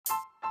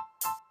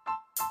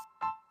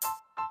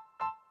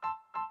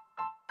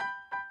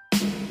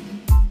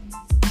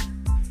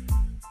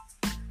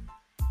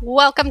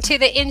Welcome to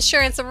the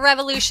Insurance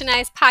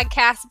Revolutionized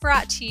podcast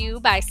brought to you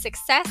by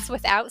Success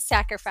Without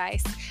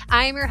Sacrifice.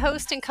 I am your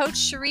host and coach,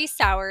 Cherie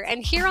Sauer,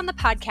 and here on the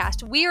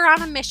podcast, we are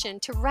on a mission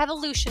to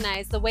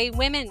revolutionize the way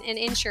women in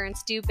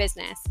insurance do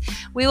business.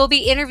 We will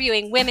be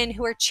interviewing women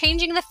who are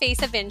changing the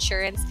face of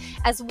insurance,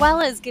 as well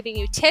as giving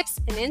you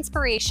tips and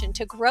inspiration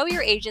to grow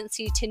your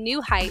agency to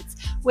new heights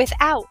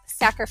without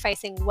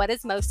sacrificing what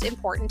is most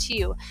important to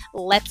you.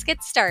 Let's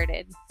get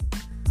started.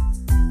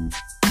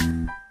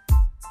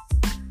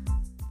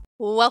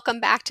 Welcome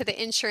back to the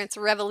Insurance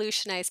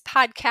Revolutionized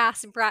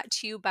podcast brought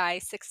to you by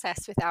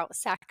Success Without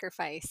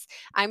Sacrifice.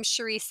 I'm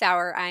Cherie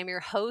Sauer. I'm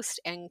your host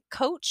and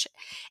coach.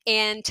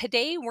 And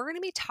today we're going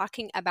to be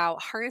talking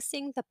about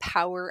harnessing the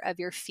power of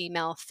your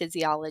female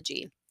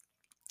physiology.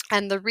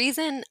 And the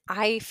reason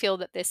I feel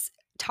that this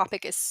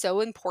topic is so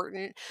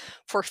important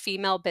for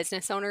female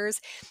business owners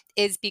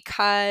is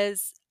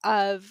because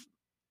of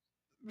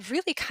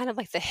really kind of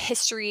like the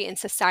history in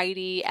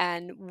society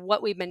and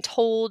what we've been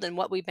told and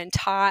what we've been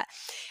taught.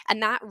 And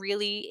that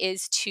really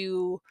is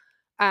to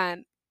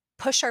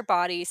push our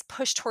bodies,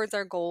 push towards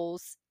our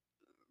goals,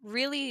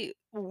 really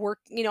work.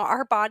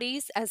 Our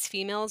bodies as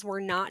females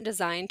were not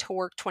designed to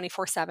work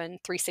 24/7,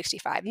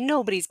 365.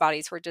 Nobody's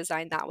bodies were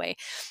designed that way.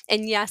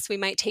 And yes, we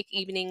might take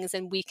evenings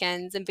and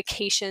weekends and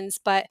vacations,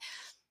 but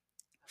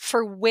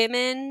for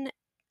women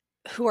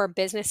who are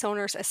business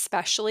owners,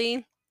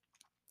 especially,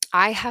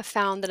 I have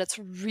found that it's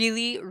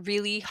really,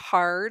 really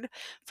hard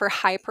for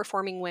high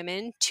performing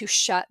women to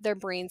shut their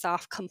brains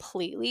off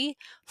completely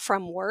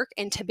from work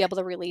and to be able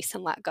to release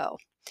and let go.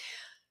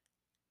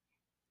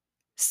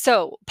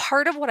 So,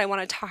 part of what I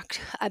want to talk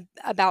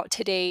about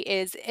today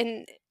is,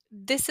 and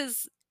this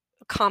is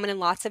common in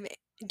lots of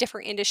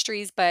different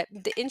industries, but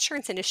the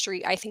insurance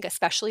industry, I think,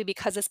 especially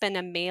because it's been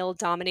a male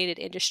dominated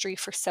industry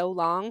for so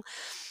long.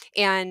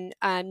 And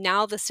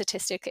now the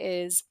statistic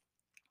is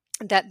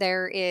that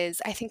there is,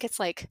 I think it's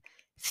like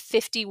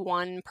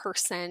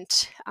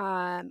 51%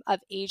 of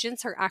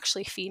agents are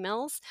actually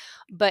females,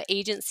 but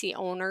agency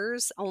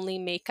owners only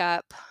make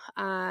up,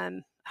 I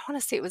want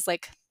to say it was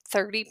like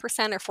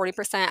 30% or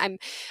 40%.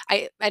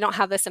 I don't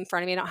have this in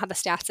front of me. I don't have the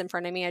stats in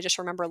front of me. I just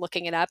remember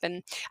looking it up,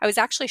 and I was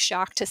actually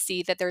shocked to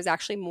see that there's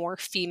actually more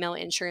female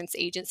insurance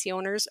agency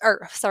owners,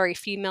 or sorry,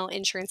 female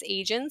insurance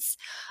agents,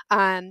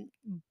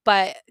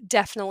 but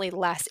definitely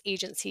less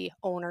agency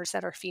owners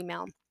that are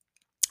female.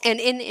 And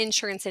in the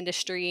insurance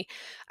industry,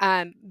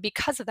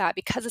 because of that,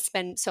 because it's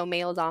been so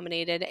male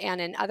dominated,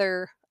 and in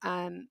other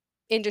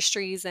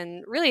industries,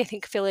 and really, I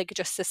feel like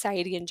just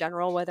society in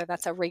general, whether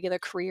that's a regular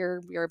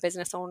career, you're a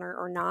business owner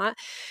or not,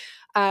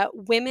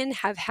 women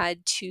have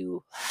had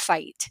to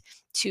fight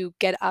to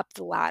get up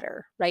the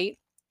ladder, right?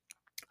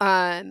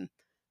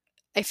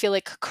 I feel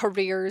like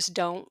careers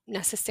don't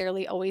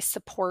necessarily always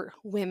support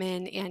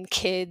women and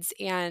kids,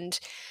 and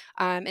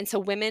so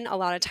women a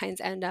lot of times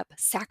end up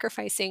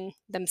sacrificing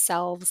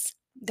themselves,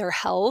 their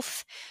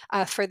health,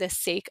 for the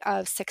sake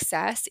of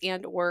success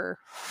and or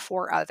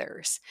for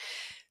others.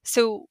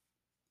 So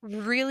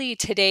really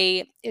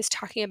today is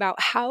talking about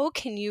how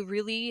can you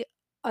really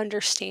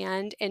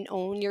understand and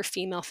own your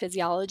female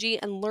physiology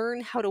and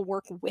learn how to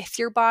work with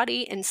your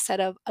body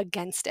instead of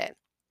against it.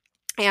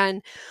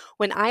 And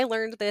when I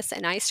learned this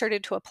and I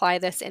started to apply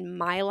this in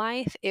my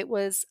life, it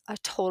was a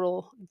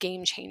total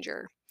game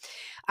changer.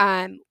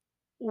 Um,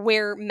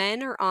 where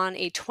men are on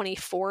a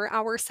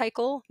 24-hour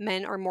cycle,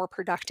 men are more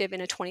productive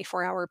in a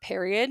 24-hour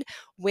period.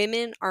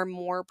 Women are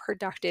more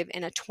productive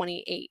in a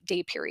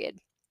 28-day period.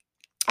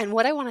 And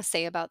what I want to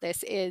say about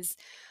this is,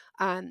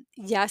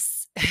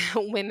 yes,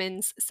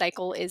 women's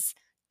cycle is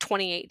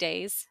 28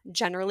 days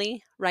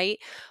generally, right?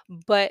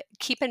 But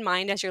keep in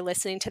mind as you're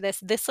listening to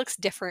this, this looks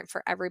different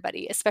for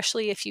everybody,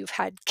 especially if you've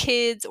had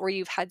kids or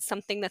you've had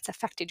something that's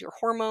affected your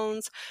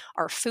hormones.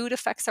 Our food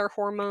affects our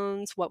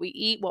hormones, what we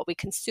eat, what we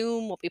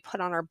consume, what we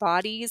put on our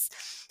bodies.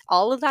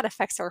 All of that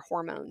affects our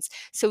hormones.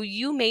 So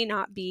you may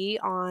not be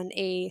on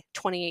a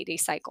 28-day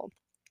cycle.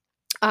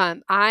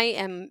 I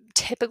am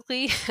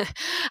typically,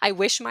 I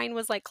wish mine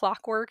was like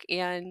clockwork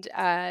and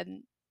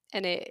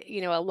it,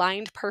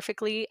 aligned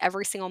perfectly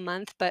every single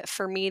month. But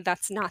for me,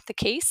 that's not the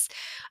case.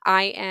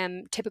 I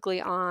am typically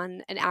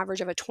on an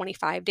average of a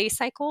 25-day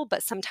cycle,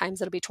 but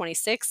sometimes it'll be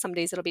 26, some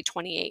days it'll be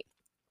 28.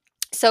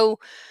 So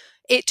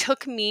it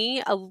took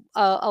me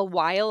a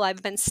while.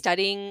 I've been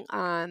studying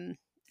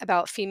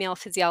about female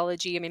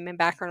physiology. I mean, my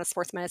background is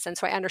sports medicine,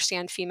 so I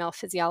understand female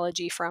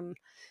physiology from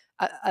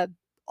a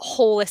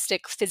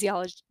holistic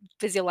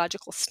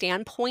physiological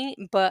standpoint,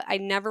 but I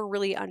never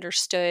really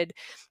understood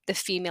the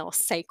female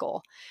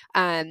cycle.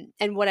 And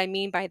what I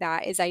mean by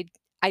that is I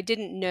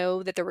didn't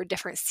know that there were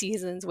different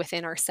seasons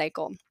within our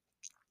cycle.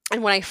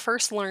 And when I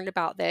first learned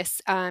about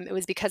this, it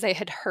was because I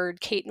had heard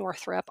Kate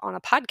Northrup on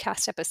a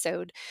podcast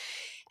episode,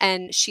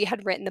 and she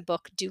had written the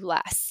book Do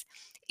Less.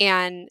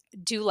 And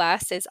Do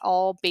Less is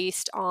all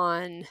based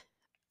on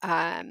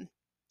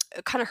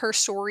kind of her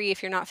story.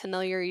 If you're not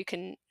familiar, you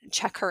can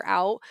check her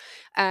out.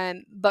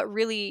 But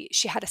really,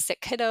 she had a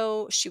sick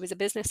kiddo. She was a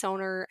business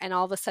owner, and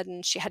all of a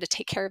sudden, she had to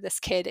take care of this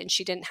kid, and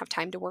she didn't have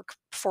time to work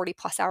 40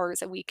 plus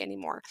hours a week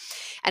anymore.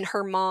 And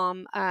her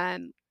mom,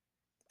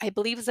 I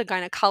believe, is a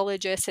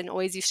gynecologist and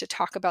always used to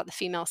talk about the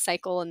female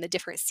cycle and the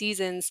different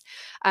seasons.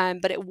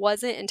 But it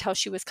wasn't until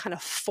she was kind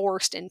of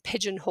forced and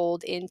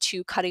pigeonholed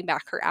into cutting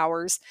back her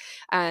hours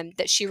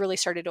that she really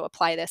started to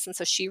apply this. And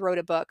so she wrote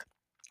a book,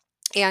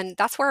 and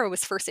that's where I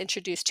was first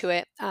introduced to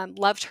it.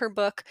 Loved her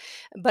book,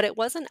 but it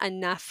wasn't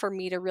enough for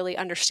me to really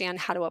understand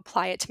how to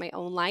apply it to my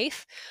own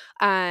life.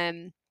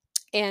 Um,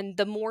 and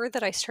the more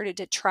that I started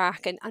to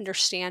track and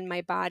understand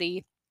my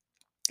body,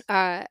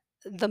 uh,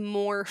 the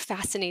more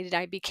fascinated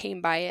I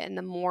became by it, and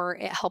the more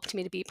it helped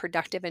me to be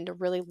productive and to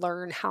really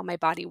learn how my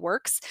body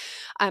works.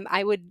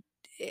 I would,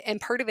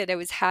 and part of it,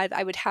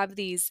 I would have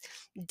these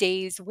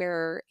days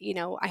where,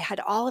 I had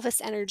all of this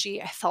energy.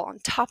 I felt on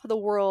top of the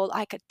world.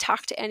 I could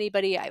talk to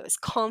anybody. I was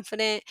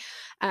confident.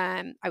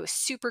 I was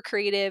super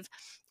creative.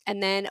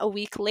 And then a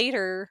week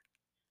later,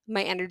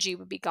 my energy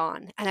would be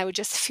gone, and I would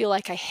just feel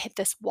like I hit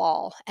this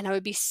wall, and I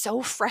would be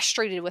so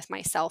frustrated with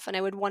myself, and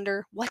I would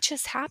wonder, what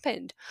just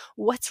happened?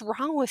 What's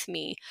wrong with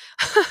me?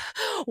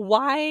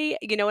 Why,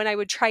 and I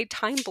would try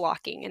time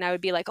blocking, and I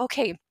would be like,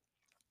 okay,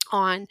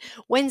 on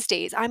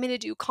Wednesdays, I'm going to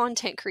do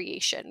content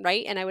creation,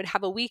 right? And I would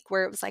have a week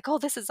where it was like, oh,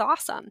 this is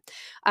awesome.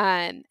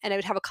 And I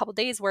would have a couple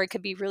days where I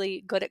could be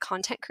really good at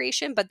content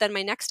creation. But then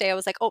my next day, I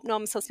was like, oh, no,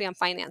 I'm supposed to be on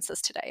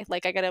finances today.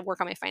 Like, I got to work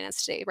on my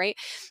finance today, right?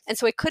 And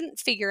so I couldn't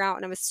figure out,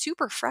 and I was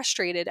super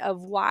frustrated of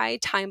why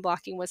time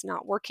blocking was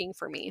not working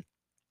for me.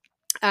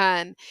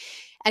 Um,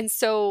 and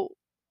so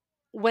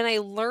when I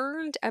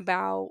learned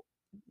about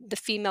the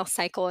female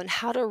cycle and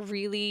how to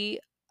really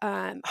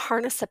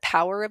harness the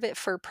power of it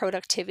for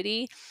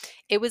productivity,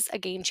 it was a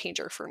game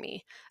changer for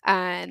me.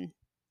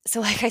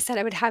 So, like I said,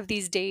 I would have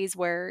these days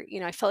where,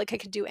 I felt like I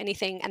could do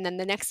anything. And then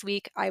the next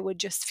week, I would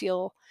just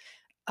feel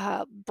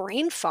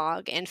brain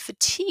fog and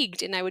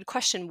fatigued. And I would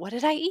question, what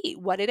did I eat?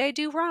 What did I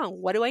do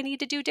wrong? What do I need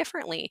to do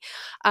differently?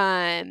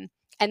 And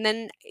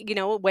then,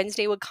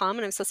 Wednesday would come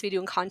and I'm supposed to be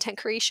doing content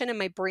creation, and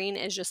my brain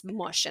is just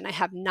mush and I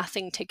have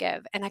nothing to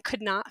give. And I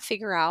could not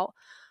figure out,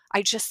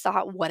 I just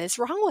thought, what is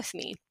wrong with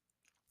me?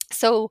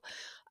 So,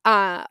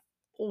 uh,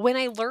 when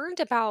I learned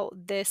about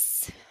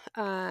this,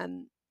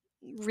 um,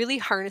 really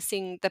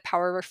harnessing the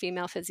power of our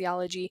female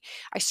physiology,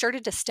 I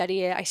started to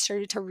study it. I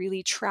started to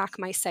really track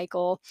my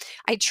cycle.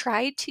 I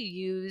tried to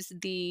use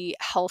the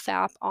health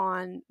app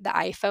on the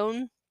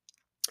iPhone,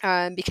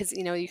 because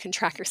you can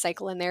track your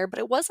cycle in there, but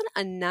it wasn't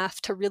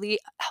enough to really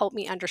help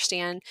me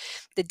understand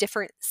the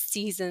different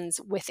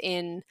seasons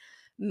within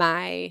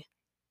my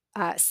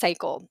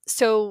cycle.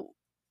 So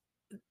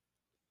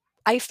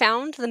I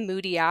found the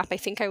Moody app. I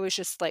think I was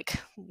just like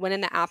went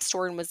in the app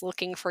store and was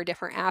looking for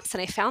different apps,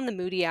 and I found the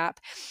Moody app.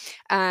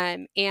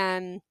 And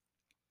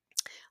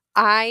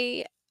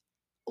I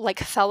like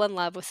fell in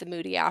love with the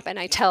Moody app, and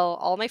I tell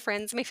all my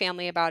friends, my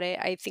family about it.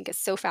 I think it's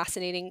so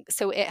fascinating.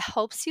 So it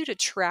helps you to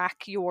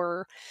track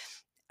your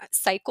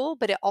cycle,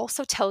 but it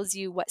also tells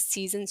you what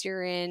seasons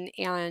you're in,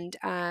 and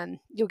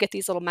you'll get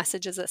these little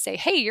messages that say,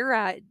 "Hey, you're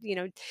at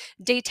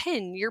day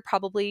 10. You're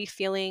probably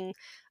feeling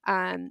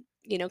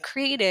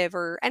creative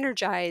or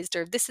energized,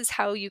 or this is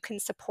how you can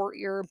support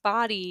your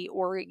body,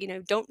 or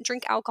don't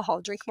drink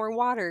alcohol, drink more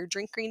water,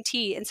 drink green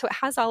tea." And so it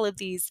has all of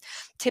these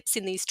tips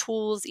and these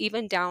tools,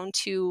 even down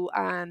to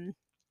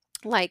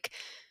like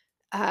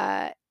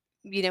uh,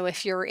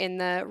 if you're in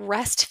the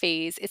rest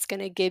phase, it's going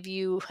to give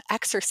you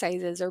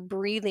exercises or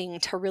breathing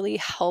to really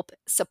help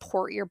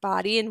support your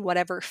body in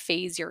whatever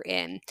phase you're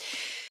in.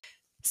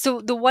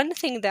 So, the one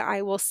thing that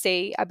I will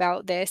say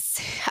about this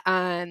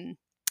um,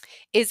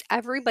 is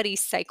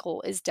everybody's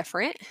cycle is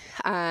different.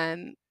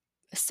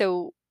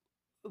 So,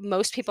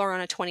 most people are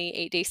on a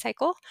 28-day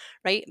cycle,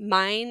 right?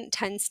 Mine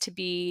tends to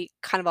be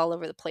kind of all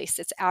over the place.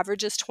 Its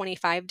average is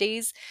 25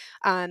 days,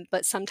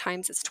 but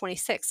sometimes it's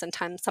 26,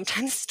 sometimes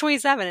it's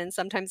 27, and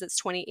sometimes it's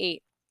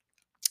 28.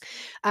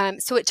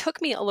 So it took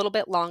me a little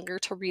bit longer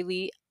to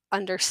really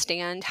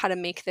understand how to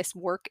make this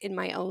work in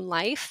my own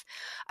life.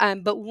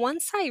 But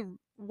once I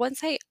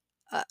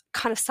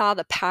kind of saw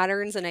the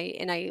patterns, and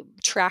I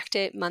tracked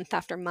it month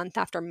after month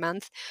after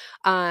month,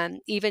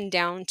 even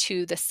down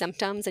to the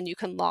symptoms, and you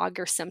can log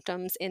your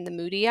symptoms in the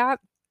Moody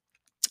app.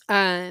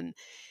 Um,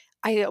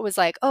 I was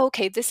like, "Oh,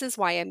 okay, this is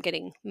why I'm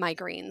getting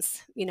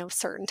migraines,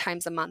 certain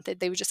times a month."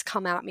 They would just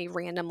come at me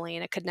randomly,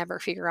 and I could never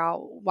figure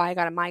out why I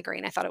got a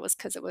migraine. I thought it was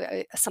because it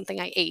was something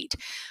I ate,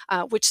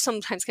 which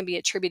sometimes can be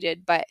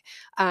attributed, but,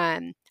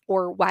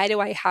 or why do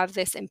I have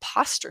this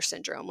imposter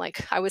syndrome?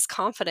 Like, I was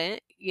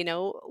confident,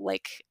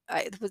 like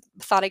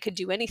thought I could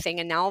do anything.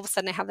 And now all of a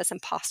sudden I have this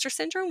imposter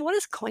syndrome. What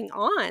is going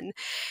on?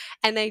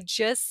 And I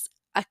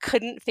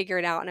couldn't figure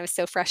it out. And I was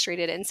so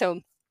frustrated. And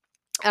so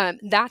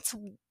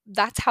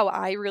that's how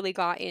I really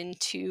got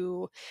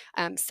into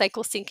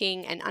cycle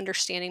syncing and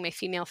understanding my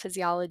female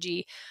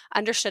physiology.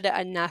 Understood it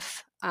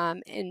enough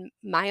in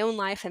my own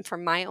life and for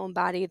my own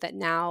body that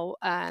now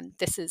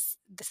this is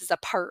a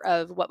part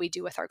of what we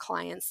do with our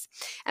clients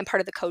and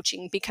part of the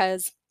coaching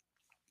because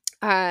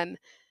um,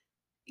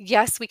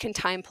 yes, we can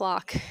time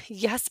block.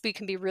 Yes, we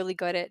can be really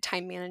good at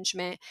time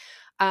management.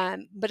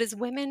 But as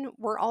women,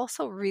 we're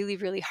also really,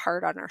 really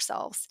hard on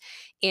ourselves.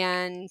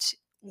 And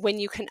when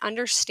you can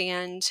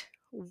understand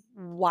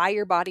why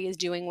your body is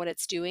doing what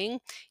it's doing,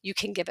 you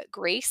can give it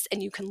grace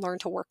and you can learn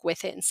to work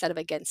with it instead of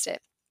against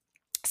it.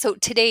 So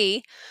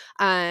today,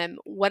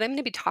 what I'm going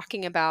to be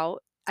talking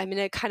about, I'm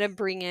going to kind of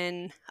bring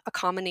in a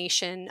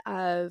combination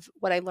of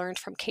what I learned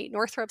from Kate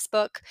Northrup's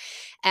book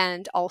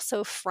and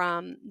also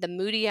from the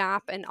Moody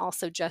app and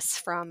also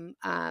just from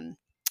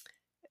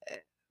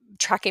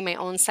tracking my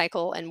own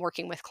cycle and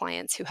working with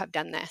clients who have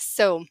done this.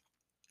 So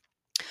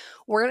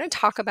we're going to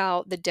talk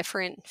about the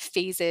different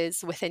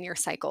phases within your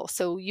cycle.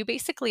 So you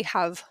basically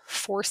have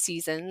 4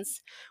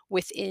 seasons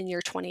within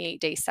your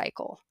 28-day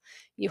cycle.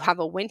 You have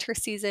a winter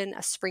season,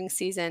 a spring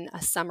season,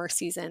 a summer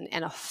season,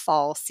 and a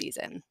fall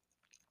season.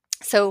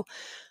 So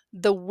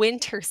the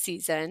winter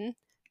season,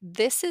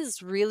 this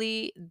is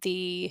really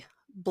the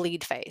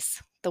bleed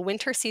phase. The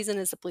winter season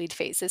is the bleed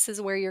phase. This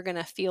is where you're going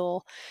to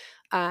feel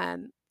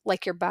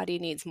like your body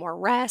needs more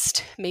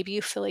rest. Maybe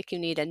you feel like you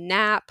need a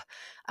nap.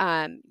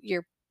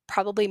 You're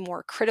probably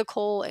more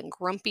critical and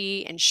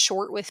grumpy and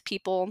short with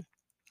people.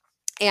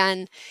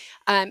 And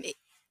um,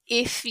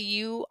 if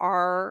you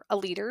are a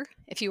leader,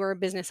 if you are a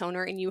business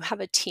owner and you have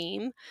a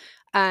team,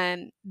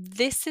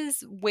 this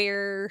is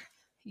where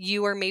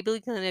you are maybe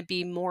going to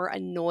be more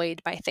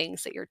annoyed by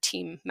things that your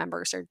team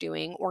members are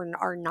doing or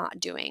are not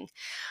doing.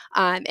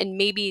 And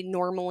maybe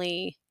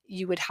normally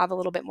you would have a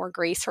little bit more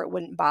grace or it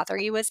wouldn't bother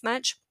you as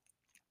much.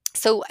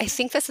 So I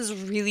think this is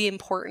really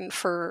important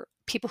for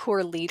people who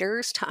are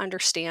leaders to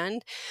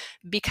understand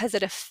because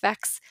it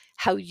affects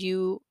how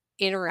you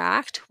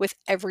interact with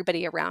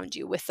everybody around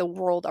you, with the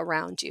world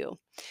around you.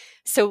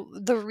 So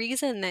the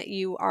reason that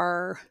you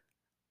are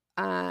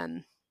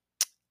um,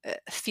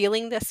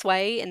 feeling this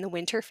way in the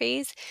winter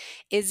phase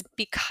is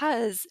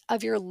because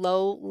of your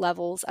low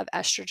levels of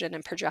estrogen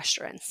and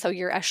progesterone. So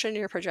your estrogen and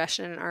your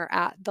progesterone are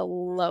at the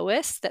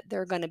lowest that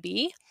they're going to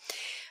be.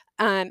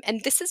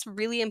 And this is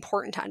really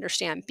important to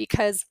understand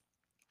because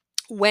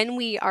when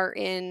we are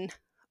in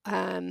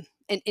an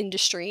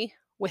industry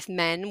with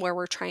men where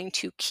we're trying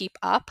to keep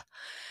up,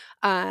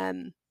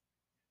 um,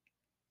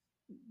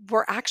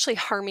 we're actually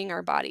harming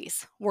our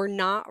bodies. We're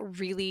not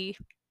really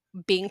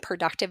being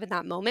productive in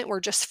that moment.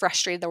 We're just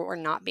frustrated that we're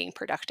not being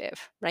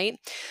productive, right?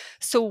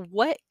 So,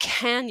 what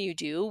can you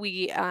do?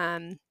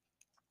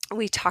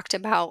 We talked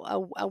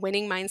about a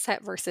winning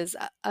mindset versus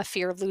a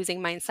fear of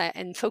losing mindset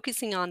and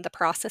focusing on the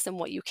process and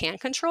what you can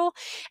control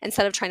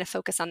instead of trying to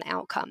focus on the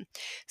outcome.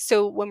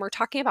 So, when we're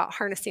talking about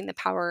harnessing the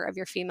power of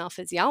your female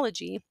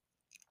physiology,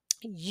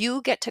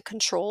 you get to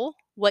control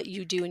what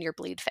you do in your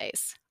bleed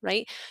phase,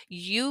 right?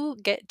 You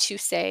get to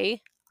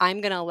say,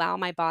 I'm going to allow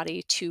my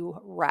body to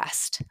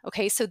rest.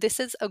 Okay, so this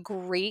is a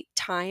great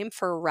time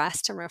for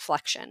rest and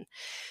reflection.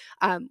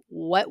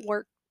 What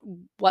worked?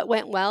 What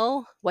went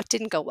well? What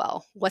didn't go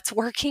well? What's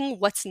working?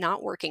 What's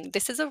not working?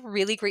 This is a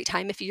really great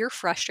time. If you're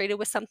frustrated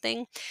with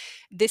something,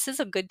 this is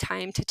a good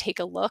time to take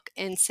a look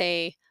and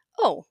say,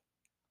 oh,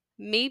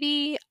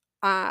 maybe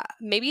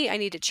I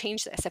need to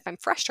change this. If I'm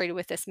frustrated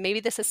with this, maybe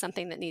this is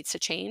something that needs to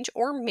change,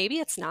 or maybe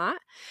it's not.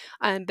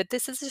 But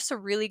this is just a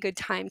really good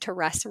time to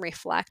rest and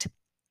reflect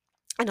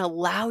and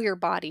allow your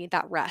body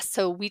that rest.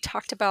 So we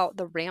talked about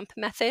the ramp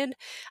method.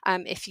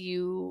 If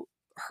you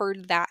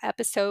heard that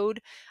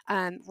episode,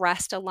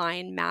 rest,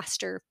 align,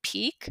 master,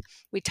 peak,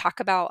 we talk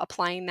about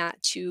applying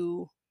that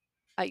to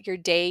your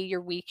day,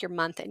 your week, your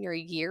month, and your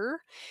year.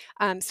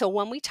 So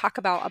when we talk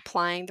about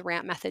applying the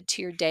ramp method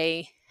to your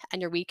day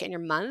and your week and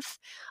your month,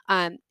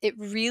 it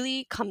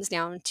really comes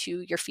down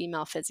to your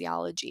female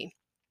physiology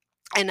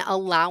and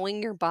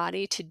allowing your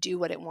body to do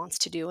what it wants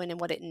to do and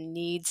what it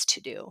needs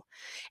to do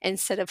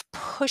instead of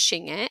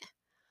pushing it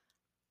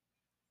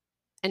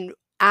and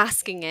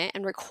asking it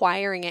and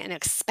requiring it and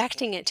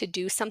expecting it to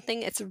do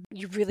something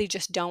you really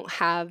just don't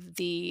have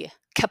the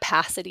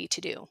capacity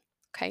to do.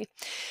 Okay,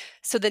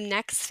 so the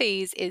next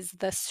phase is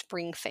the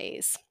spring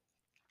phase.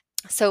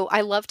 So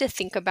I love to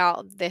think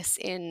about this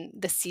in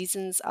the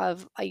seasons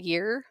of a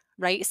year,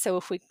 right? So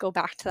if we go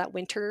back to that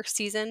winter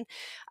season,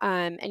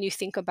 and you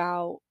think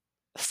about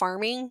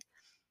farming,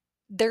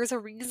 there's a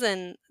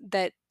reason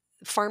that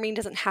farming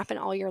doesn't happen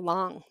all year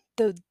long.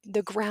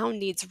 The ground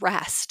needs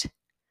rest.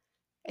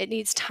 It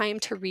needs time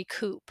to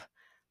recoup.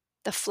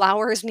 The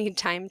flowers need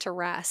time to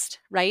rest,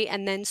 right?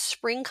 And then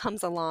spring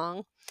comes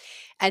along,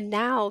 and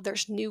now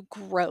there's new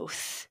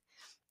growth.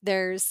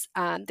 This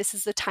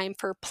is the time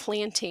for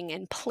planting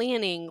and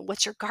planning.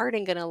 What's your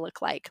garden going to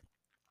look like?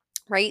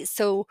 Right.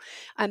 So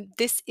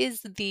this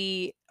is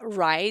the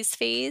rise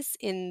phase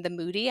in the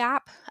Moody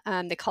app.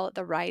 They call it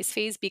the rise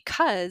phase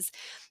because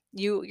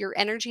your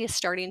energy is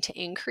starting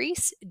to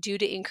increase due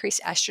to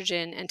increased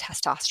estrogen and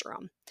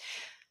testosterone.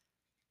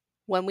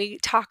 When we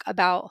talk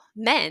about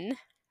men,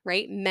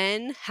 right?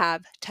 Men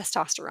have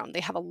testosterone.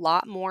 They have a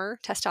lot more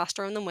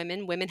testosterone than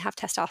women. Women have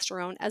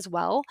testosterone as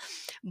well,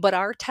 but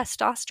our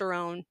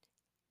testosterone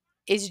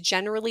is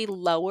generally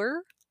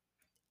lower.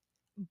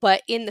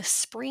 But in the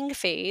spring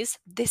phase,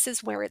 this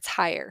is where it's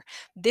higher.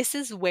 This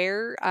is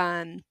where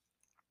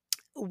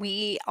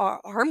we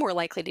are more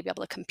likely to be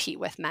able to compete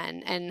with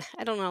men. And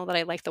I don't know that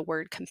I like the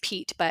word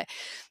compete, but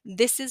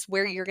this is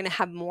where you're going to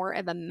have more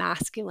of a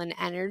masculine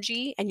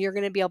energy and you're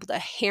going to be able to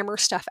hammer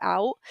stuff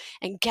out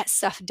and get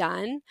stuff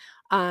done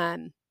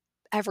um,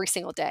 every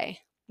single day.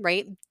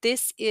 Right?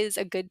 This is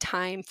a good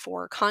time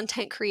for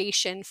content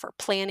creation, for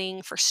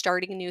planning, for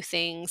starting new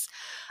things.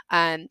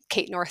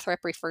 Kate Northrup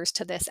refers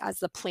to this as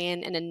the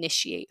plan and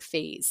initiate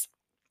phase.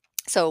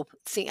 So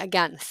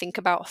think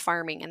about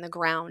farming and the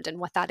ground and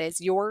what that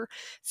is. Your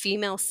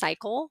female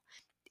cycle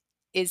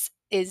is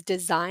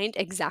designed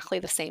exactly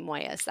the same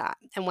way as that.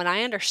 And when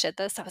I understood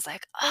this, I was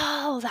like,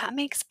 oh, that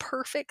makes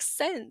perfect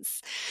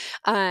sense.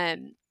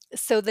 Um,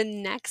 so the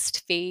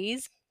next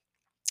phase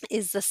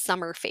is the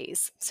summer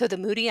phase. So the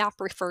Moody app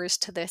refers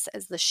to this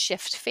as the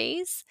shift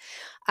phase.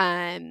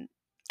 Um,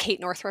 Kate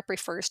Northrup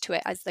refers to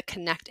it as the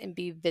connect and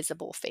be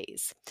visible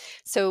phase.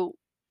 So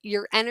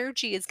your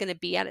energy is going to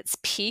be at its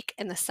peak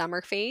in the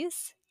summer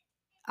phase.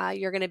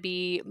 You're going to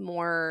be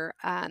more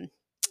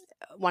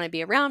want to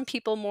be around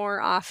people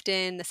more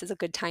often. This is a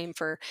good time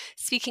for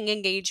speaking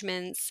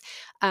engagements.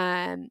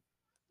 Um,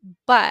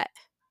 but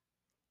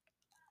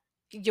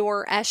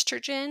your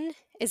estrogen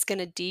is going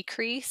to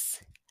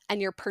decrease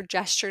and your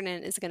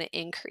progesterone is going to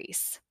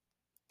increase.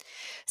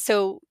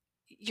 So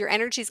your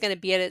energy is going to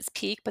be at its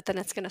peak, but then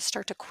it's going to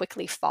start to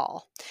quickly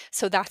fall.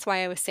 So that's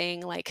why I was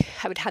saying, like,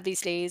 I would have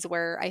these days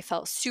where I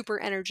felt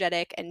super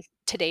energetic, and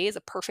today is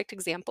a perfect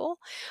example.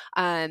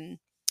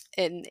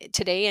 And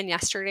today and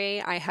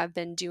yesterday, I have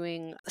been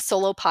doing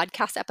solo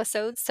podcast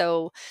episodes.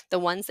 So the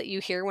ones that you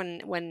hear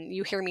when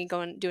you hear me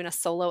going doing a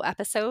solo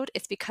episode,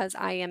 it's because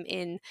I am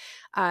in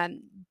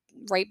um,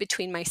 right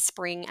between my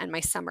spring and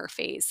my summer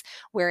phase,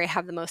 where I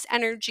have the most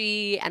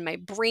energy and my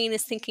brain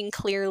is thinking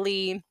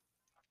clearly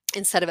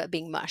instead of it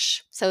being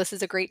mush. So this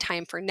is a great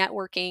time for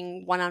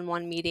networking,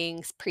 one-on-one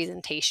meetings,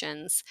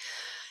 presentations.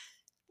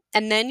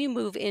 And then you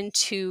move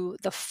into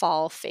the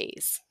fall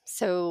phase.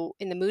 So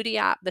in the Moody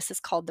app, this is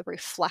called the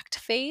reflect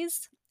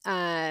phase.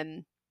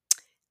 And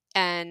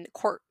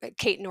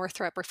Kate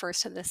Northrup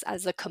refers to this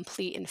as the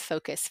complete and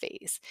focus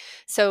phase.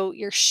 So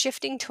you're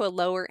shifting to a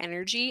lower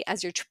energy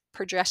as your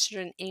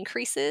progesterone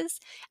increases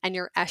and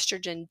your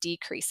estrogen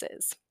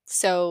decreases.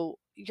 So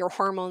your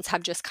hormones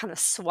have just kind of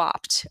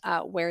swapped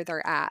where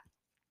they're at.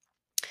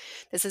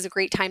 This is a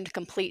great time to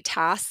complete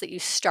tasks that you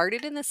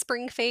started in the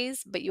spring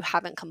phase, but you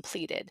haven't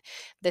completed.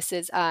 This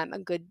is a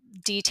good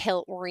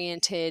detail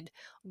oriented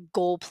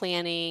goal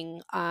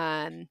planning.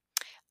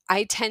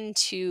 I tend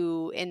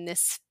to, in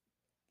this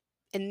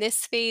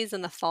phase,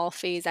 in the fall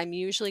phase, I'm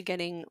usually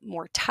getting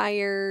more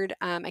tired.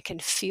 I can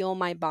feel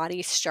my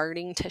body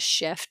starting to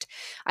shift.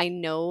 I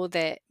know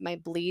that my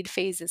bleed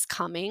phase is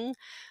coming.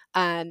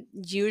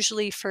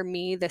 Usually for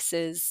me,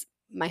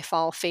 my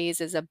fall phase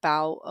is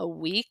about a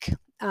week.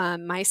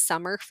 My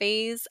summer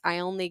phase, I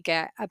only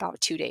get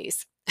about 2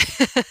 days.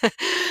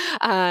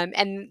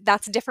 And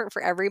that's different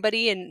for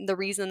everybody. And the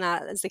reason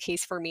that is the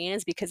case for me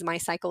is because my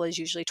cycle is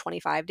usually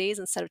 25 days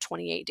instead of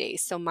 28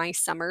 days. So my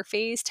summer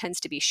phase tends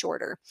to be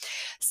shorter.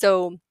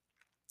 So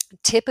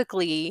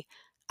typically,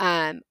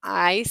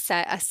 I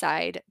set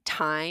aside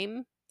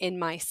time in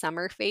my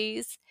summer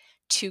phase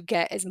to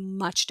get as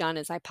much done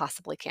as I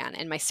possibly can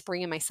in my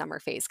spring and my summer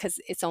phase because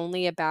it's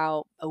only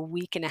about a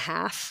week and a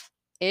half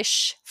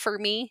ish for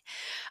me.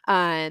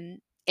 Um,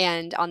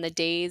 and on the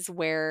days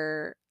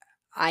where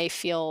I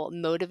feel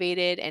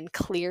motivated and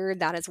clear,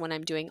 that is when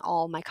I'm doing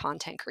all my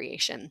content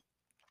creation,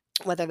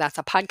 whether that's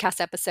a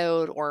podcast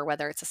episode or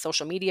whether it's a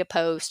social media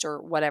post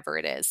or whatever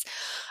it is.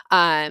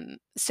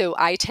 So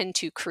I tend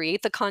to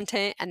create the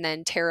content and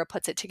then Tara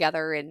puts it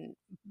together and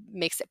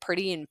makes it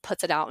pretty and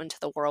puts it out into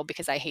the world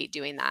because I hate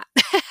doing that.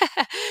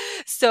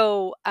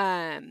 So,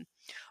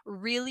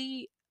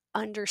 really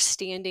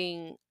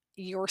understanding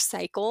your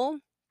cycle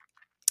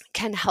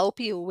can help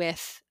you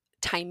with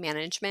time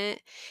management.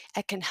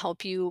 It can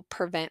help you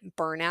prevent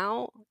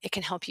burnout. It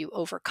can help you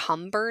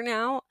overcome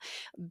burnout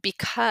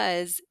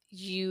because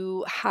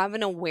you have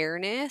an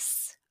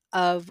awareness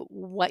of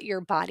what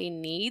your body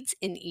needs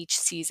in each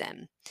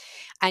season.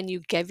 And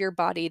you give your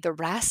body the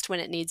rest when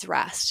it needs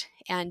rest.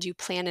 And you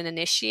plan and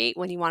initiate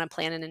when you want to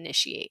plan and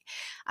initiate.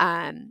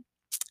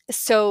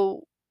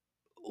 So,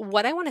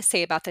 what I want to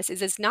say about this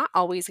is it's not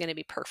always going to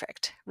be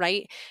perfect,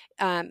 right?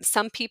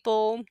 Some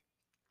people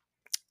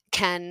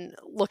can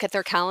look at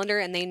their calendar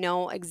and they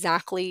know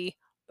exactly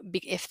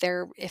if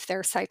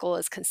their cycle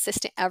is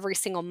consistent every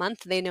single month,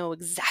 they know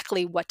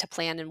exactly what to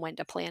plan and when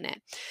to plan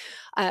it.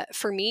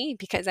 For me,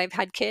 because I've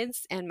had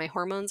kids and my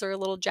hormones are a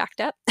little jacked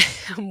up,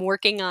 I'm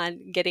working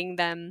on getting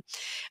them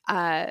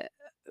uh,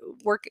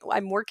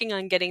 I'm working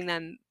on getting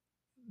them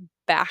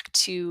back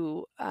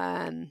to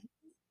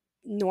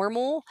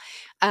normal.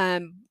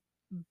 Um,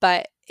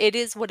 but it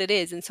is what it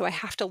is, and so I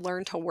have to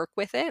learn to work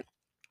with it.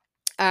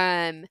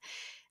 Um,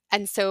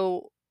 and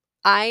so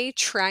I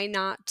try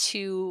not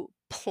to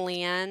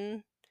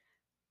plan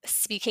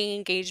speaking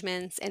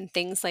engagements and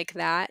things like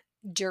that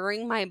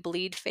during my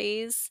bleed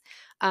phase,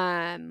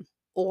 um,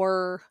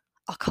 or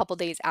a couple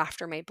days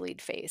after my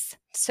bleed phase.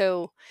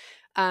 So,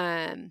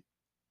 um,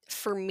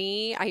 for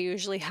me, I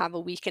usually have a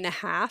week and a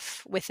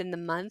half within the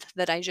month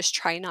that I just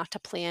try not to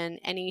plan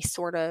any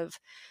sort of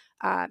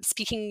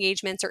speaking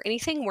engagements or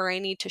anything where I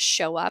need to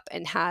show up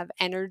and have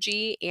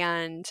energy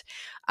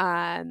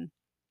um,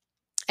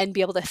 and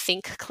be able to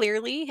think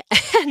clearly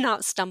and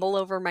not stumble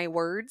over my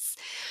words.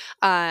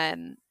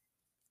 Um,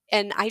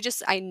 and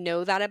I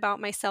know that about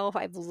myself.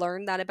 I've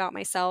learned that about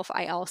myself.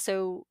 I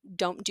also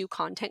don't do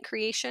content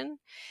creation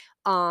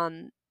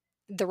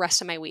the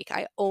rest of my week.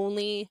 I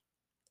only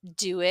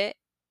do it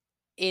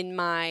in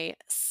the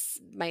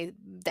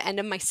end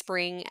of my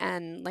spring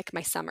and like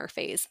my summer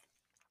phase,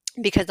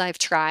 because I've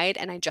tried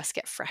and I just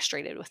get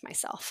frustrated with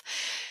myself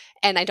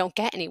and I don't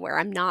get anywhere.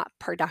 I'm not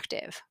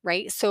productive,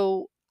 right?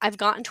 So I've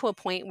gotten to a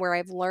point where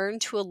I've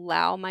learned to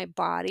allow my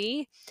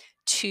body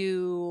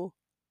to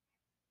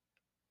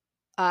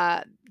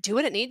uh, do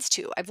what it needs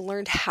to. I've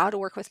learned how to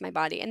work with my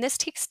body. And this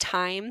takes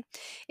time,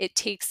 it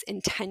takes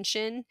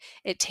intention,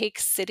 it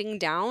takes sitting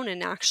down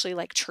and actually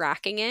like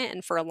tracking it.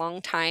 And for a long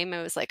time,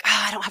 I was like,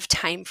 oh, I don't have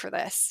time for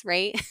this,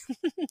 right?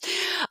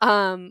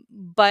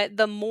 But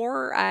the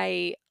more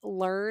I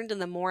learned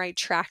and the more I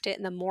tracked it,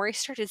 and the more I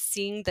started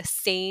seeing the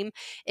same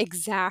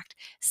exact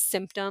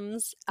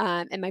symptoms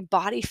and my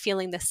body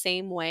feeling the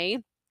same way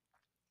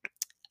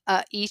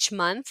each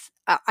month,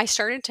 I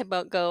started to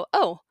go,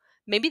 oh,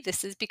 maybe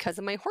this is because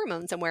of my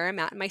hormones and where I'm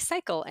at in my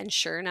cycle. And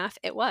sure enough,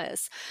 it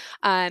was.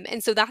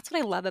 And so that's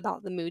what I love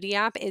about the Moody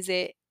app is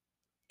it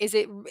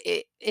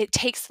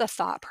takes the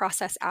thought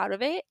process out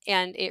of it,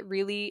 and it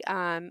really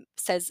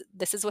says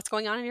this is what's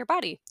going on in your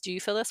body. Do you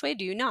feel this way?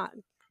 Do you not?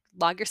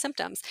 Log your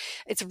symptoms.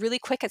 It's really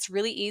quick. It's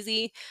really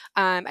easy.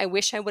 I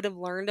wish I would have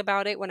learned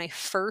about it when I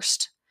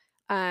first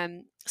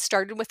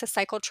started with the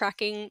cycle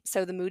tracking.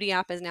 So the Moody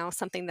app is now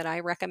something that I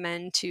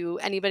recommend to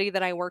anybody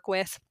that I work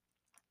with.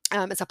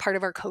 As a part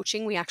of our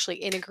coaching, we actually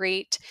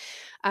integrate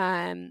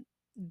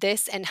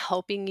this and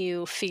helping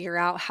you figure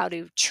out how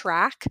to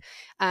track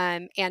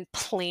and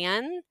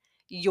plan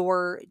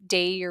your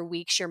day, your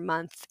weeks, your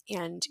month,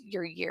 and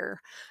your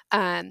year.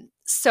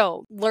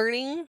 So,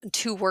 learning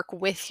to work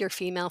with your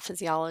female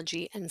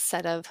physiology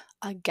instead of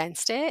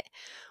against it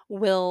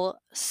will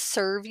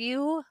serve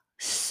you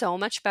so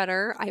much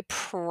better. I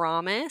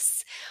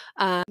promise.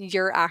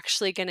 You're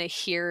actually going to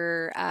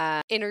hear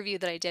interview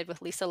that I did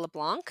with Lisa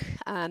LeBlanc.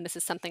 This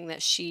is something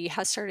that she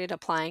has started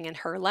applying in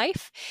her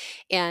life.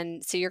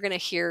 And so you're going to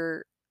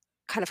hear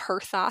kind of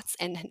her thoughts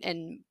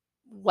and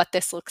what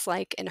this looks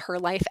like in her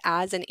life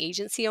as an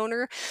agency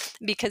owner.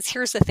 Because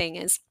here's the thing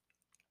is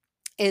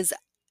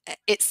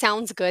it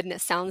sounds good and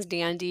it sounds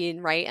dandy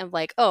and right and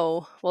like,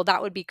 oh, well,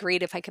 that would be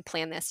great if I could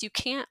plan this. You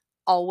can't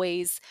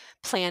always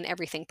plan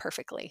everything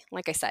perfectly.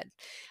 Like I said,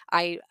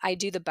 I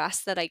do the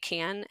best that I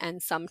can,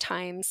 and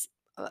sometimes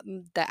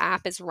the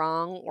app is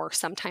wrong, or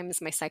sometimes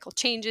my cycle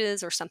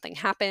changes or something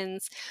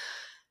happens.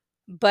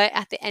 But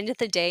at the end of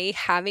the day,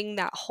 having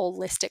that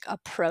holistic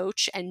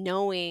approach and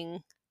knowing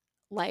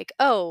like,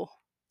 oh,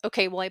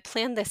 okay, well, I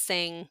planned this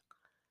thing,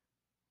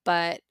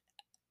 but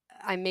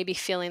I may be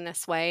feeling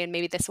this way, and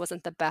maybe this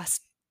wasn't the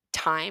best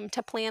time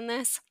to plan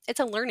this. It's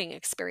a learning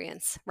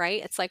experience,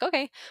 right? It's like,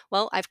 okay,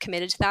 well, I've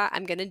committed to that.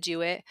 I'm going to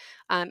do it,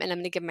 and I'm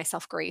going to give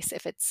myself grace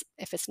if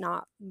it's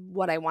not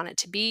what I want it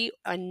to be.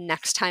 And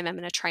next time, I'm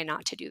going to try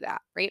not to do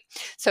that, right?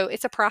 So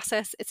it's a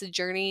process. It's a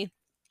journey,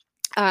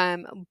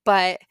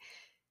 but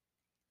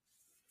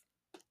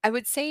I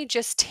would say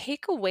just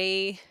take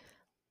away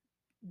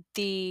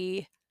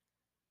the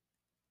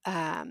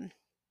um,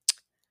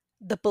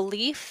 the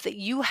belief that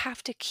you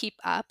have to keep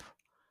up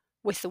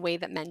with the way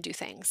that men do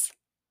things.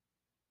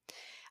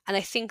 And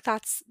I think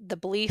that's the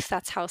belief,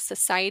 that's how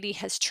society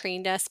has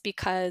trained us,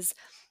 because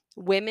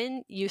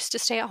women used to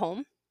stay at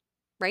home,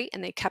 right?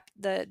 And they kept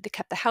the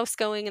house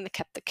going and they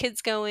kept the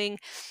kids going,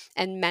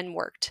 and men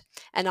worked.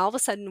 And all of a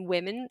sudden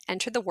women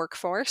entered the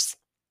workforce,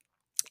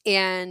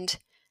 and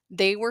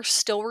they were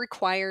still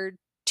required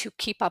to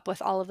keep up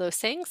with all of those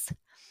things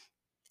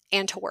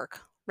and to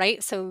work,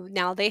 right? So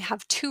now they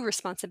have two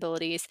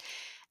responsibilities.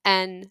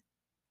 And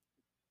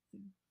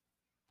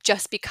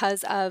just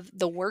because of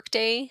the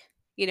workday,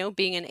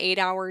 being an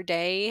 8-hour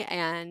day,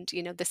 and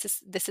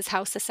this is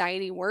how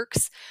society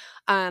works.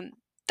 Um,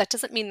 that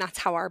doesn't mean that's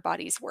how our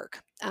bodies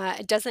work.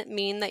 It doesn't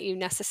mean that you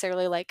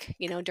necessarily, like,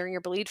 during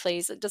your bleed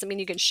phase, it doesn't mean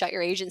you can shut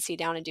your agency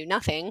down and do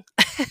nothing.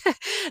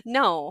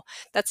 No,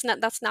 that's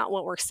not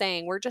what we're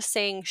saying. We're just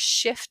saying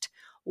shift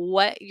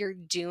what you're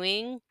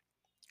doing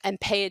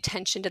and pay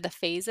attention to the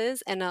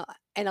phases, and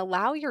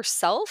allow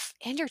yourself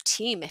and your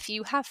team, if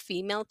you have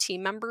female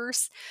team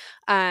members,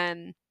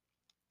 um,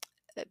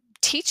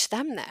 teach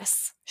them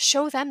this,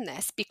 show them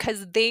this,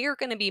 because they are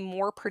going to be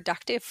more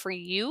productive for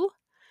you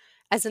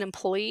as an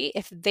employee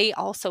if they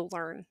also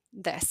learn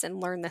this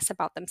and learn this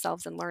about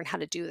themselves and learn how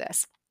to do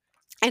this.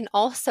 And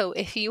also,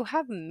 if you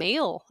have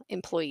male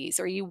employees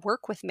or you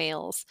work with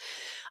males,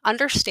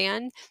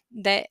 understand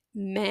that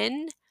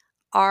men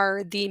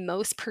are the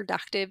most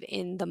productive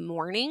in the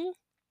morning,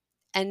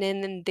 and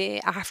then in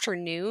the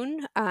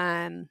afternoon,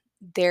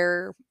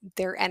 their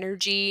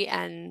energy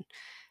and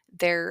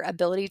their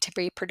ability to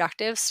be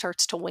productive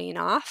starts to wane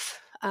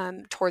off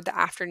toward the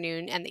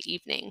afternoon and the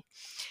evening.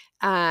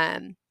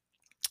 Um,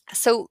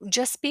 so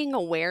just being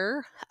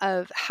aware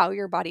of how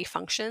your body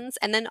functions,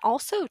 and then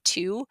also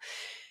to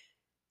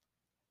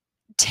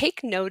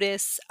take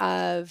notice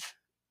of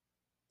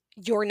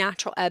your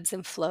natural ebbs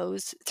and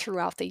flows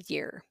throughout the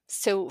year.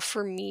 So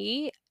for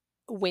me,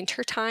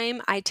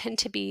 wintertime, I tend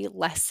to be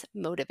less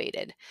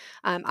motivated.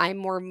 I'm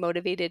more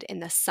motivated in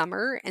the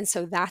summer. And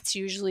so that's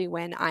usually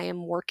when I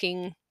am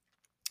working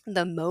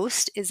the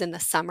most is in the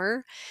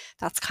summer.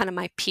 That's kind of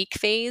my peak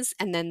phase,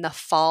 and then the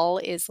fall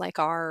is like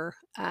our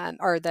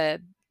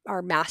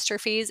master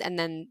phase, and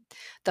then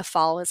the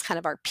fall is kind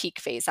of our peak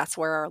phase. That's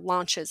where our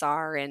launches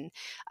are, and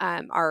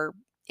our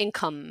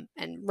income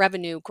and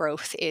revenue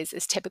growth is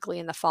typically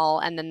in the fall.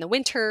 And then the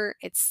winter,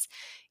 it's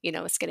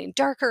getting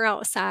darker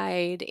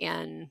outside,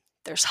 and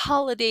there's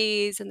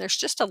holidays, and there's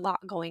just a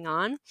lot going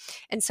on.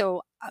 And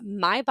so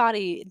my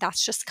body,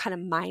 that's just kind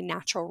of my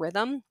natural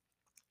rhythm.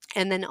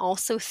 And then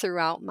also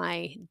throughout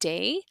my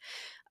day,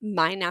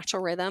 my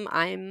natural rhythm,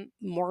 I'm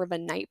more of a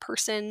night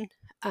person.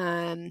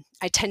 I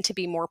tend to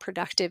be more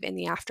productive in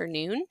the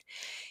afternoon.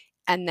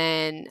 And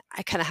then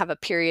I kind of have a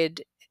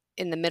period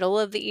in the middle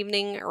of the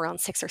evening around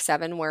 6 or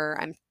 7 where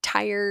I'm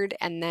tired.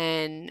 And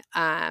then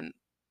I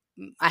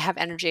have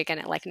energy again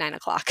at like 9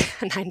 o'clock,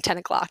 9, 10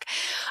 o'clock.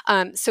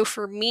 So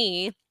for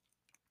me,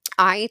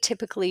 I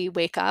typically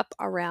wake up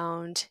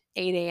around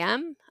 8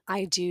 a.m.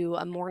 I do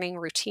a morning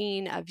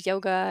routine of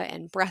yoga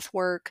and breath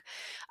work.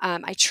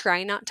 I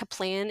try not to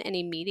plan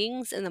any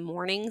meetings in the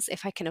mornings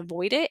if I can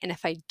avoid it. And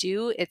if I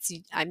do,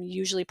 I'm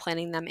usually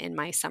planning them in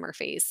my summer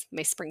phase,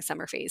 my spring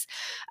summer phase.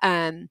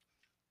 Um,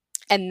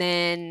 and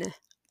then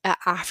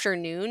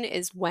afternoon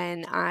is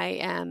when I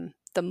am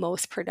the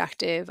most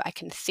productive. I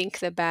can think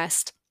the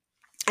best,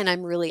 and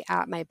I'm really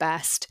at my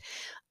best.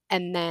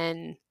 And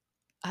then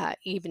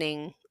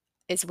evening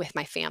is with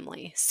my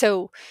family.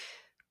 So,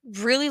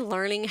 really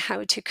learning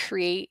how to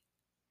create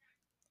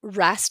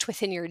rest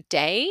within your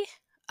day,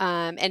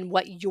 and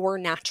what your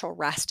natural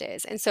rest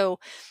is. And so,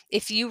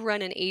 if you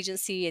run an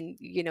agency and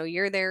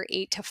you're there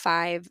 8 to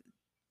 5,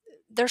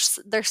 there's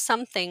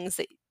some things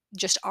that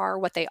just are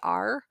what they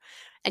are,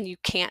 and you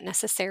can't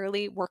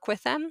necessarily work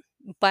with them.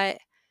 But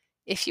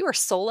if you are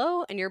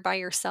solo and you're by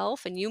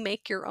yourself and you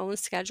make your own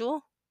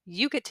schedule,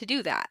 you get to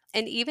do that.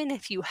 And even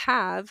if you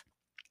have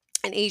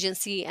an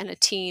agency and a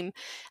team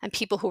and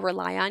people who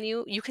rely on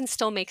you, you can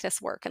still make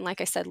this work. And like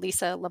I said,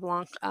 Lisa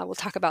LeBlanc will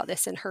talk about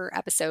this in her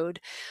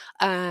episode,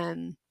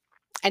 um,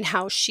 and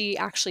how she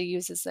actually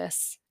uses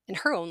this in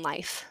her own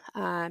life,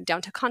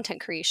 down to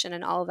content creation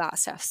and all of that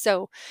stuff.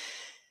 So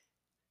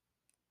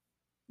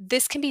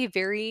this can be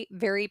very,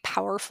 very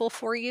powerful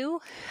for you,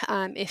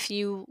 if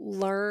you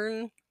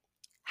learn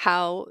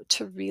how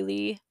to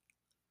really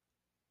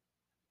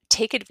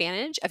take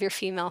advantage of your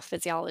female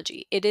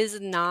physiology. It is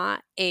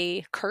not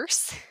a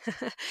curse.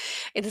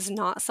 It is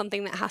not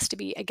something that has to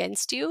be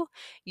against you.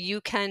 You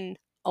can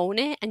own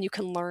it and you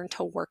can learn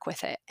to work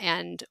with it.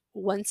 And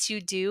once you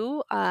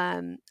do,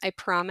 I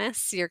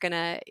promise you're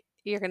gonna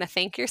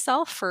thank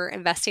yourself for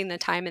investing the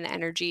time and the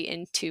energy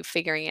into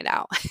figuring it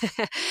out.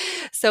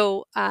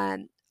 So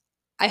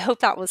I hope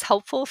that was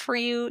helpful for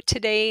you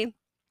today.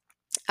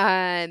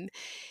 Um,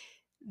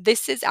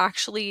 this is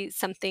actually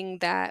something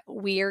that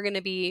we are going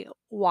to be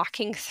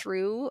walking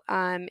through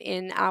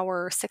in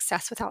our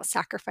Success Without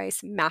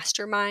Sacrifice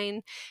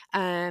mastermind.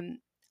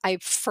 I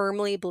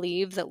firmly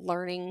believe that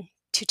learning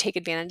to take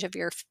advantage of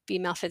your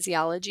female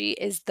physiology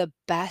is the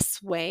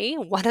best way,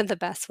 one of the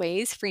best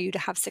ways for you to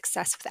have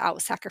success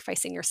without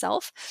sacrificing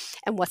yourself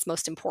and what's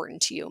most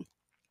important to you.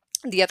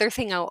 The other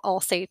thing I'll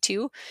say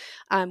too,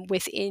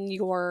 within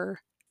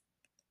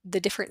the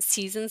different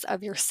seasons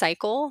of your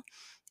cycle,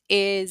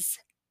 is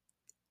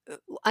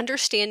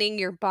understanding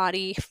your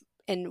body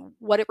and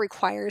what it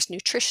requires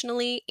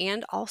nutritionally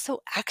and also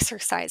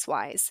exercise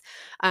wise.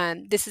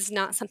 This is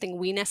not something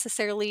we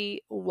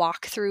necessarily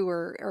walk through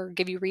or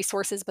give you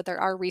resources, but there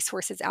are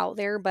resources out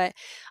there. But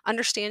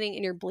understanding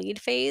in your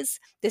bleed phase,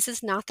 this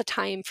is not the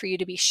time for you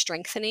to be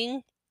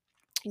strengthening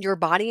your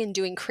body and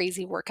doing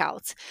crazy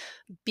workouts,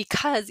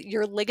 because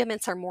your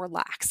ligaments are more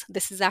lax.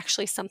 This is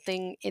actually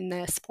something in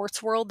the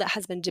sports world that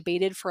has been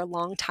debated for a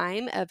long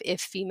time, of if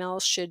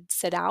females should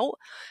sit out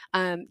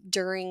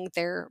during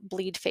their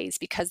bleed phase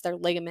because their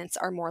ligaments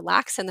are more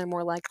lax and they're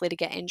more likely to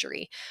get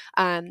injury.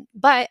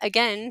 But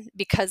again,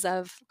 because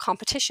of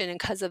competition and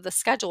because of the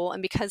schedule,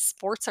 and because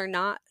sports are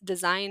not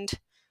designed,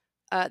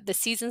 the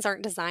seasons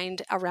aren't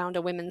designed around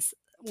a woman's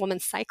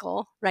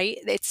cycle, right?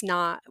 It's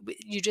not,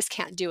 you just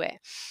can't do it.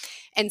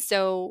 And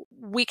so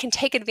we can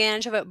take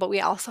advantage of it, but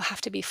we also have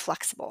to be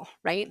flexible,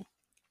 right?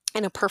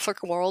 In a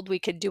perfect world, we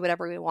could do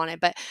whatever we wanted,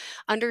 but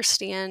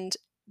understand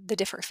the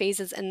different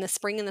phases. In the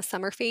spring and the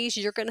summer phase,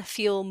 you're going to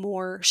feel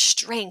more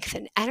strength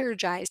and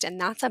energized, and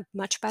that's a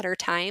much better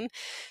time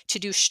to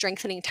do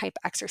strengthening type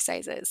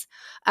exercises.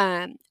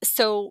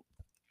 So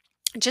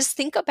just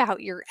think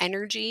about your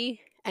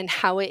energy and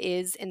how it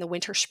is in the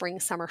winter, spring,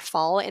 summer,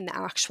 fall, in the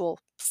actual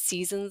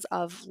seasons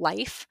of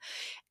life,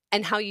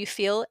 and how you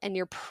feel. And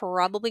you're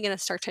probably going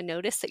to start to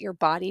notice that your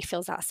body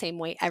feels that same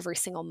way every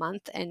single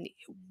month and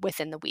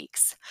within the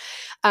weeks.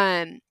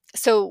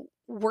 So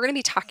we're going to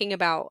be talking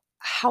about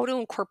how to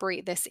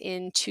incorporate this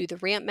into the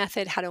RAMP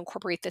method, how to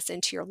incorporate this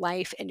into your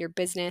life and your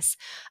business,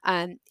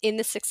 in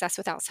the Success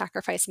Without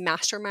Sacrifice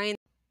Mastermind.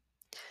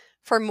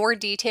 For more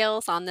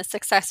details on the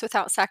Success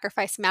Without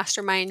Sacrifice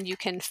Mastermind, you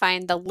can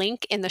find the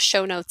link in the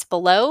show notes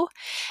below.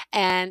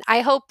 And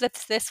I hope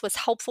that this was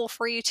helpful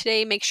for you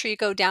today. Make sure you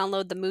go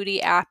download the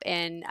Moody app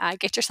and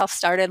get yourself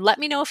started. Let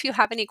me know if you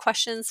have any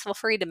questions. Feel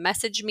free to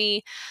message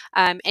me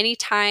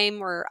anytime.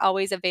 We're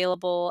always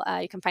available.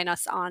 You can find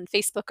us on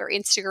Facebook or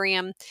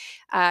Instagram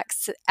at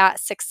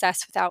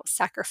Success Without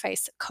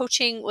Sacrifice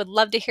Coaching. Would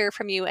love to hear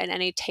from you and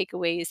any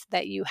takeaways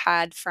that you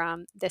had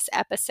from this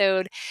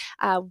episode.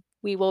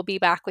 We will be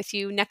back with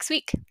you next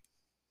week.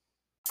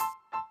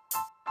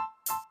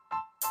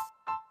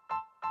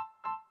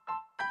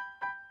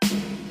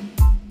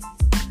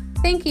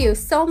 Thank you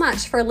so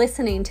much for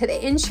listening to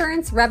the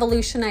Insurance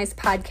Revolutionized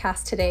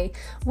podcast today.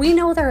 We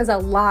know there is a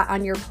lot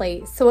on your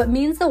plate, so it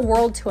means the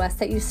world to us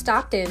that you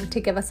stopped in to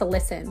give us a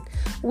listen.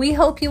 We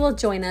hope you will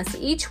join us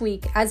each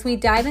week as we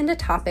dive into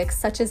topics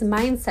such as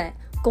mindset,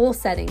 goal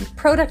setting,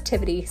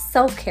 productivity,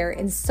 self-care,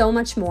 and so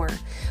much more.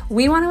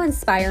 We want to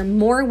inspire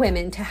more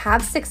women to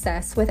have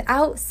success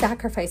without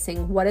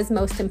sacrificing what is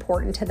most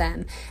important to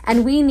them,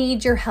 and we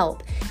need your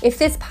help. If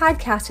this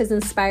podcast has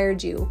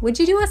inspired you, would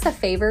you do us a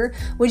favor?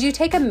 Would you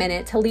take a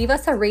minute to leave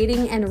us a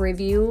rating and a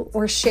review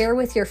or share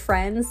with your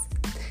friends?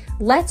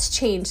 Let's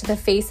change the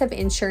face of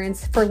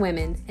insurance for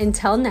women.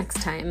 Until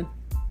next time.